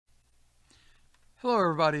Hello,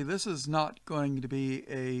 everybody. This is not going to be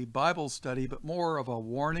a Bible study, but more of a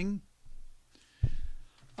warning.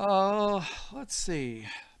 Let's see.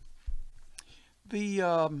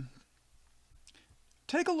 The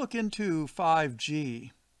Take a look into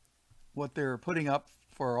 5G, what they're putting up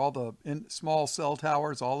for all the small cell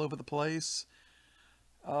towers all over the place.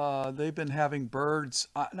 They've been having birds.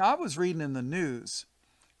 Now, I was reading in the news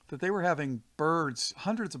that they were having birds,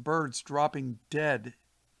 hundreds of birds dropping dead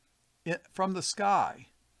from the sky.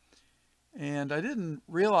 And I didn't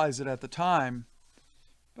realize it at the time,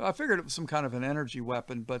 but I figured it was some kind of an energy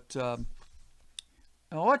weapon. But an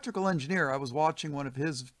electrical engineer, I was watching one of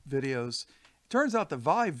his videos. It turns out the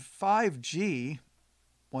 5G,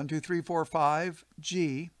 1, 2, 3, 4,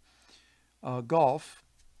 5G, Gulf,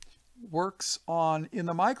 works in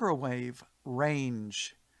the microwave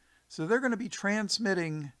range. So they're going to be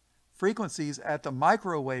transmitting frequencies at the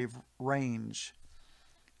microwave range.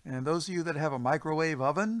 And those of you that have a microwave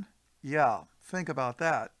oven, yeah, think about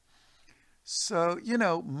that. So,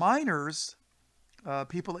 miners,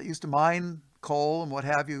 people that used to mine coal and what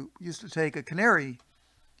have you, used to take a canary.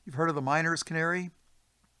 You've heard of the miner's canary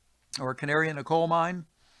or a canary in a coal mine?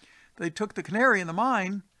 They took the canary in the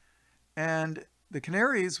mine, and the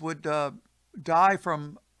canaries would die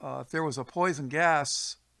from, if there was a poison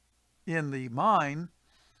gas in the mine.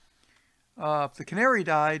 If the canary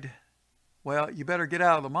died, well, you better get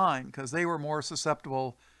out of the mine, because they were more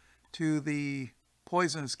susceptible to the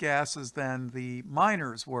poisonous gases than the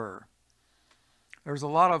miners were. There's a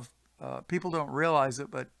lot of, people don't realize it,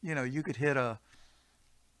 but, you could hit a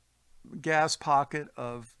gas pocket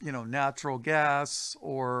of, natural gas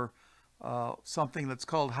or something that's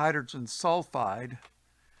called hydrogen sulfide.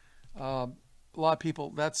 A lot of people,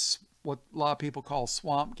 that's what a lot of people call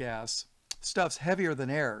swamp gas. Stuff's heavier than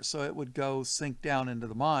air, so it would go sink down into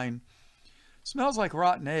the mine. Smells like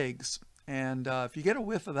rotten eggs, and if you get a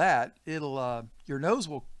whiff of that, it'll your nose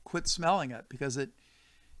will quit smelling it, because it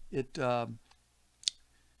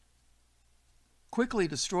quickly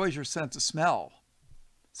destroys your sense of smell.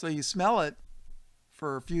 So you smell it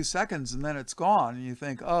for a few seconds and then it's gone, and you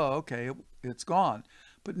think, oh, okay, it's gone.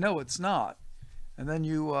 But no, it's not. And then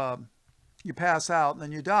you pass out and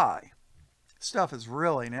then you die. Stuff is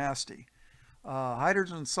really nasty.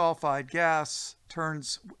 Hydrogen sulfide gas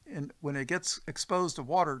when it gets exposed to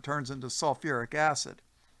water, turns into sulfuric acid.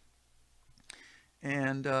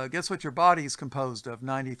 And guess what your body is composed of?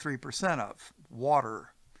 93% of water.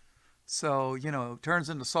 So, it turns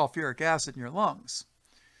into sulfuric acid in your lungs.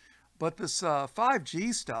 But this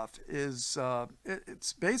 5G stuff is,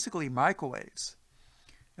 it's basically microwaves.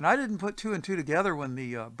 And I didn't put two and two together when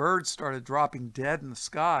the birds started dropping dead in the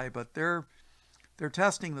sky, but they're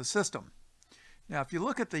testing the system. Now, if you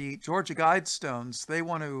look at the Georgia Guidestones, they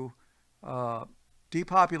want to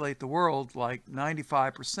depopulate the world like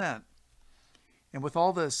 95%. And with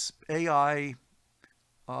all this AI,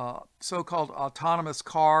 so-called autonomous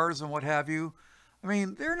cars and what have you, I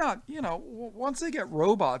mean, they're not, once they get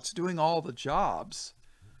robots doing all the jobs,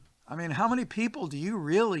 I mean, how many people do you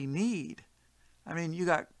really need? I mean, you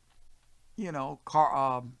got,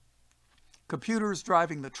 computers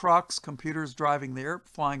driving the trucks, computers driving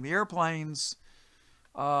flying the airplanes.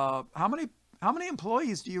 How many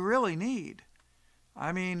employees do you really need?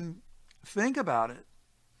 I mean, think about it.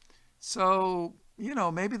 So,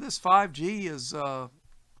 maybe this 5G is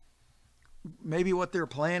maybe what they're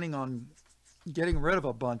planning on getting rid of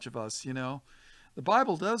a bunch of us, The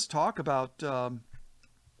Bible does talk about, well,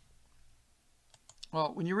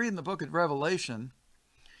 when you read in the book of Revelation,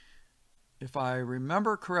 if I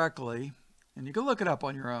remember correctly, and you can look it up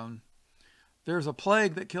on your own, there's a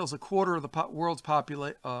plague that kills a quarter of the world's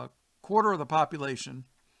population,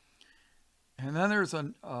 and then there's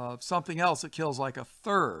something else that kills like a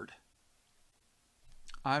third.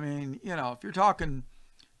 I mean, if you're talking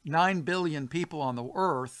 9 billion people on the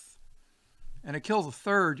earth, and it kills a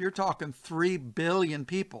third, you're talking 3 billion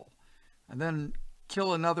people, and then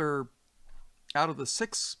kill another out of the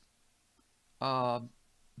 6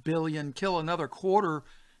 billion, kill another quarter,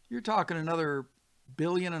 you're talking another 1.5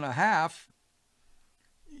 billion.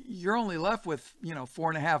 You're only left with,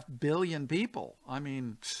 4.5 billion people. I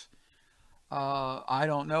mean, I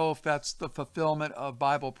don't know if that's the fulfillment of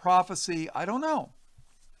Bible prophecy. I don't know.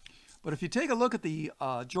 But if you take a look at the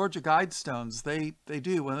Georgia Guidestones, they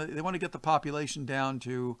do, when they want to get the population down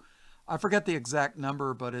to, I forget the exact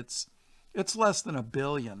number, but it's less than 1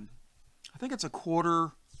 billion. I think it's a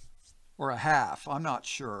quarter or a half. I'm not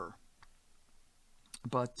sure.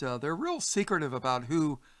 But they're real secretive about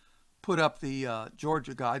who put up the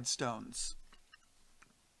Georgia Guidestones.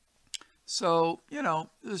 So,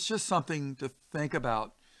 it's just something to think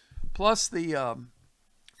about. Plus, from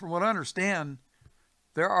what I understand,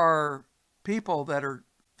 there are people that are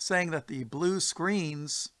saying that the blue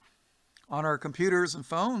screens on our computers and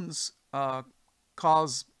phones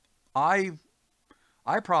cause eye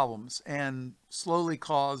problems and slowly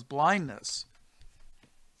cause blindness.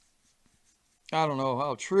 I don't know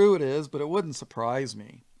how true it is, but it wouldn't surprise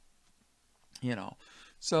me. You know,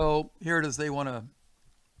 so here it is. They want to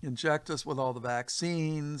inject us with all the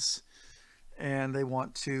vaccines, and they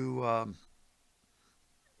want to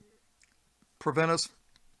prevent us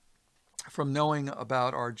from knowing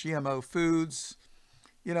about our GMO foods.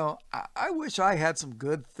 You know, I wish I had some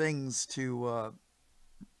good things to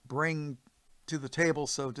bring to the table,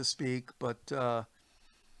 so to speak, but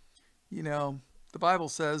you know, the Bible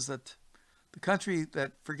says that the country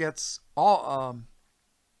that forgets all,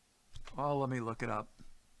 oh, let me look it up.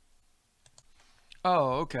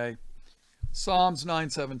 Oh, okay. Psalms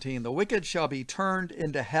 9:17, the wicked shall be turned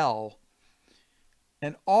into hell,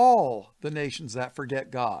 and all the nations that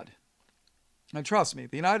forget God. And trust me,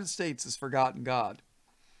 the United States has forgotten God.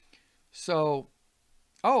 So,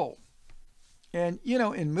 oh, and you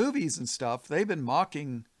know, in movies and stuff, they are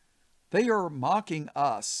mocking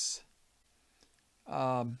us.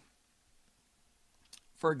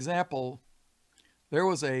 For example, there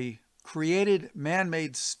was a created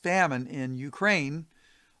man-made famine in Ukraine,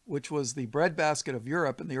 which was the breadbasket of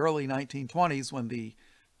Europe in the early 1920s when the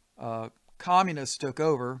communists took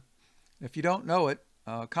over. If you don't know it,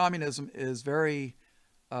 communism is very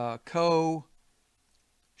kosher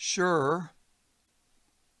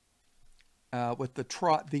with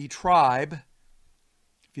the tribe.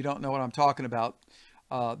 If you don't know what I'm talking about,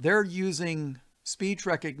 they're using speech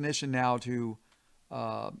recognition now to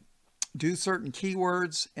do certain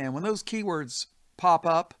keywords, and when those keywords pop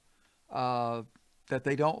up that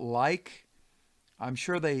they don't like, I'm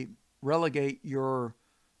sure they relegate our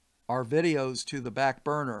videos to the back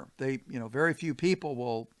burner. Very few people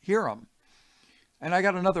will hear them. And I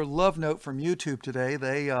got another love note from YouTube today.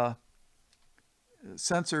 They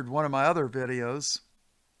censored one of my other videos.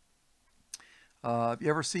 You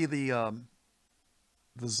ever see the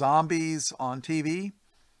zombies on TV?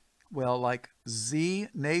 Well, like Z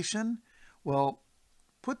Nation. Well,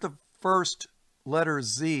 put the first letter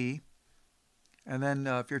Z, and then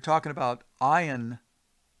if you're talking about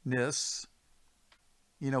ionness,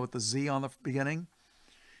 with the Z on the beginning,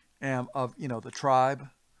 and of the tribe.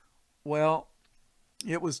 Well,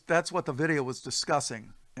 that's what the video was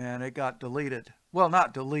discussing, and it got deleted. Well,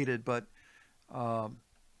 not deleted, but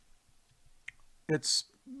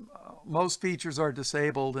most features are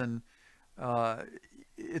disabled, and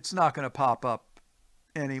it's not going to pop up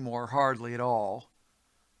anymore, hardly at all.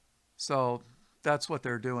 So that's what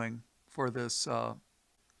they're doing for this,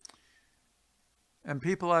 and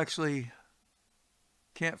people actually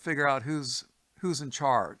can't figure out who's in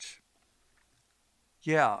charge.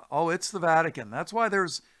 Yeah, oh, it's the Vatican. That's why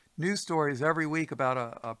there's news stories every week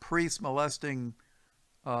about a priest molesting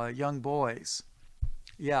young boys.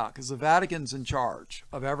 Yeah, because the Vatican's in charge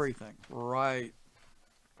of everything. Right.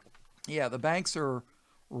 Yeah, the banks are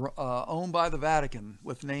owned by the Vatican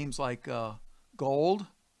with names like Gold,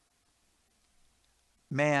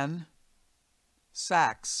 Man,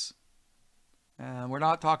 Sax. And we're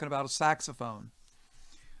not talking about a saxophone.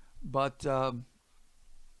 But, all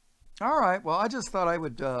right, well, I just thought I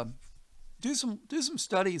would do some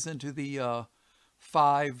studies into the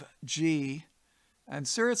 5G. And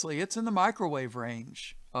seriously, it's in the microwave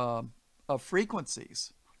range of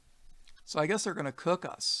frequencies. So I guess they're going to cook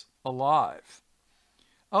us alive.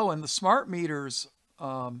 Oh, and the smart meters,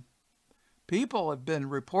 people have been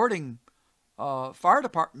reporting, fire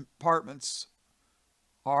departments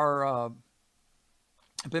have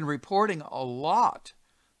been reporting a lot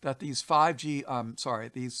that these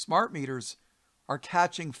these smart meters are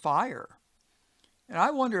catching fire. And I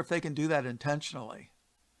wonder if they can do that intentionally.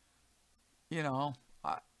 I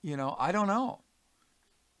don't know.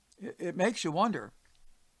 It makes you wonder.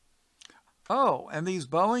 Oh, and these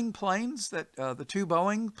Boeing planes the two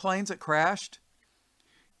Boeing planes that crashed.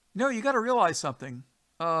 You got to realize something.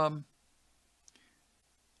 I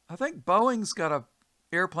think Boeing's got a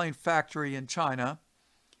airplane factory in China.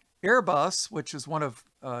 Airbus, which is one of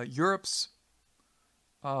Europe's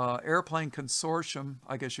airplane consortium,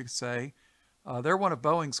 I guess you could say, they're one of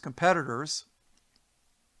Boeing's competitors.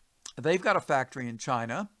 They've got a factory in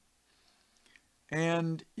China.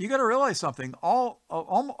 And you got to realize something.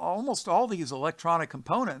 Almost all these electronic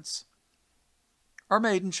components are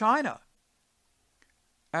made in China.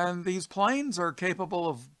 And these planes are capable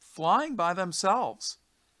of flying by themselves.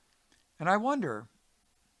 And I wonder,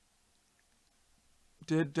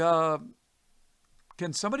 can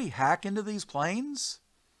can somebody hack into these planes?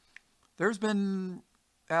 There's been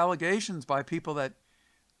allegations by people that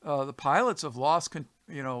the pilots have lost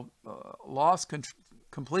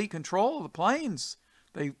complete control of the planes.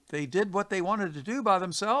 They did what they wanted to do by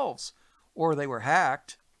themselves, or they were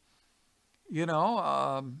hacked.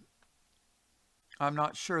 I'm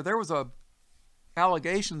not sure. There was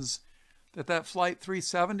allegations that Flight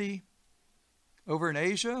 370 over in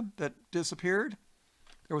Asia that disappeared.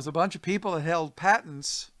 There was a bunch of people that held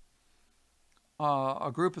patents, a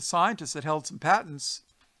group of scientists that held some patents,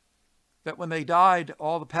 that when they died,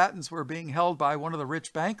 all the patents were being held by one of the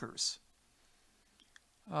rich bankers.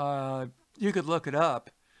 You could look it up.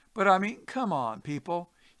 But I mean, come on,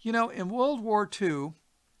 people. In World War II,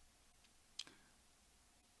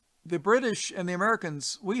 the British and the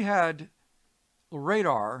Americans, we had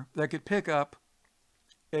radar that could pick up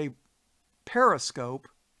a periscope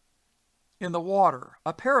in the water.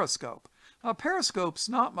 A periscope. Now, a periscope's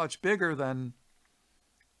not much bigger than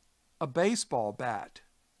a baseball bat.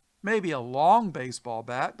 Maybe a long baseball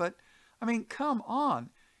bat, but I mean, come on.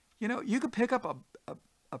 You could pick up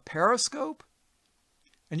a periscope,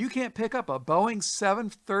 and you can't pick up a Boeing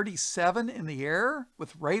 737 in the air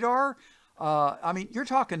with radar. I mean, you're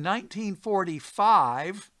talking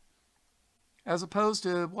 1945 as opposed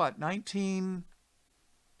to what,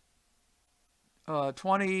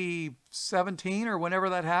 2017 or whenever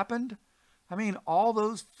that happened. I mean, all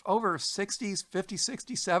those over 60s, 50,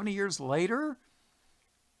 60, 70 years later,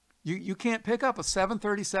 you can't pick up a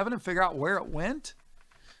 737 and figure out where it went.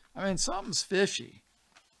 I mean, something's fishy.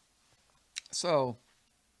 So,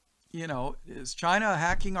 is China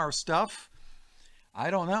hacking our stuff?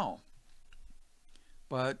 I don't know.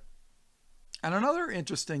 And another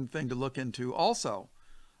interesting thing to look into also,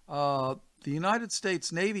 the United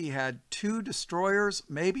States Navy had 2 destroyers,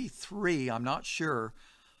 maybe 3, I'm not sure,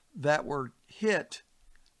 that were hit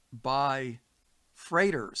by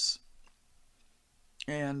freighters.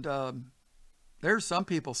 And there's some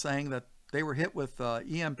people saying that they were hit with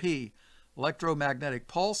EMP, electromagnetic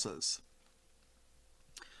pulses.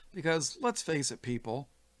 Because let's face it, people,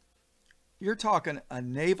 you're talking a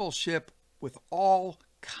naval ship with all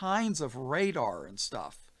kinds of radar and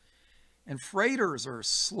stuff. And freighters are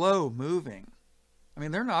slow moving. I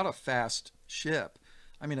mean, they're not a fast ship.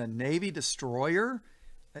 I mean, a Navy destroyer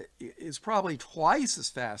is probably twice as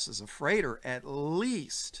fast as a freighter, at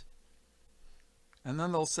least. And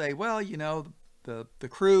then they'll say, well, the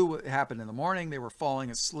crew, it happened in the morning, they were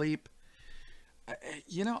falling asleep.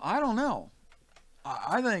 I don't know.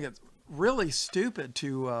 I think it's really stupid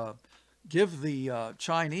to give the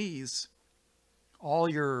Chinese all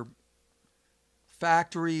your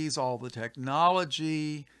factories, all the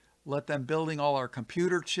technology, let them building all our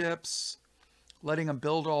computer chips, letting them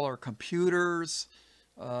build all our computers.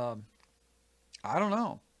 I don't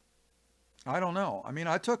know. I mean,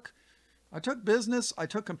 I took business, I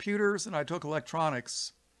took computers, and I took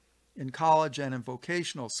electronics in college and in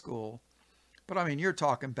vocational school. But I mean, you're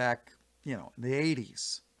talking back, in the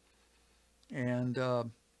 80s. And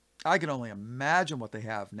I can only imagine what they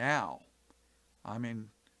have now. I mean,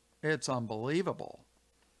 it's unbelievable.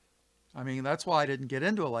 I mean, that's why I didn't get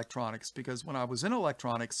into electronics, because when I was in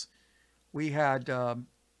electronics, we had, I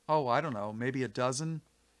don't know, maybe a dozen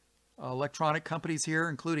electronic companies here,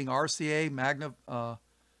 including RCA, Magna,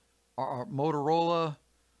 Motorola.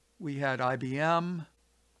 We had IBM,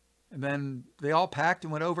 and then they all packed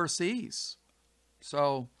and went overseas.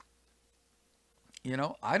 So,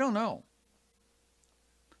 I don't know.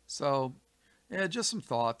 So, yeah, just some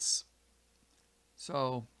thoughts.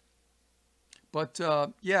 So, but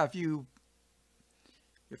yeah,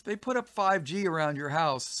 if they put up 5G around your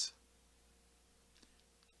house,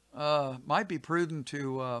 might be prudent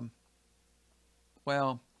to,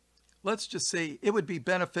 well, let's just say it would be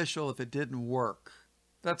beneficial if it didn't work.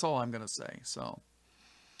 That's all I'm going to say. So,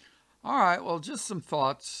 all right, well, just some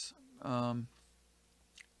thoughts.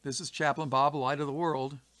 This is Chaplain Bob, Light of the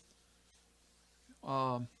World.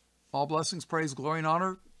 All blessings, praise, glory, and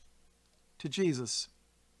honor to Jesus.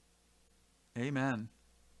 Amen.